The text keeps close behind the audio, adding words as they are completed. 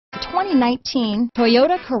2019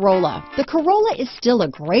 Toyota Corolla. The Corolla is still a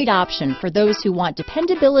great option for those who want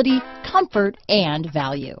dependability, comfort, and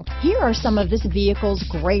value. Here are some of this vehicle's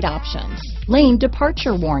great options: lane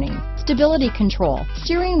departure warning, stability control,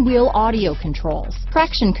 steering wheel audio controls,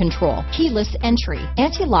 traction control, keyless entry,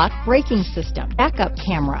 anti-lock braking system, backup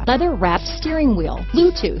camera, leather-wrapped steering wheel,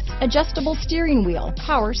 Bluetooth, adjustable steering wheel,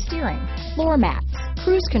 power steering, floor mats,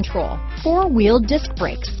 cruise control, four-wheel disc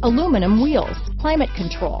brakes, aluminum wheels, climate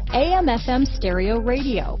control, AM/FM stereo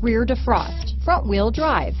radio, rear defrost, front-wheel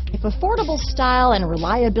drive. If affordable style and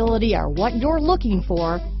reliability are what you're looking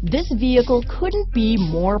for, this vehicle couldn't be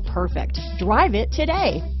more perfect. Drive it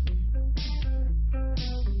today.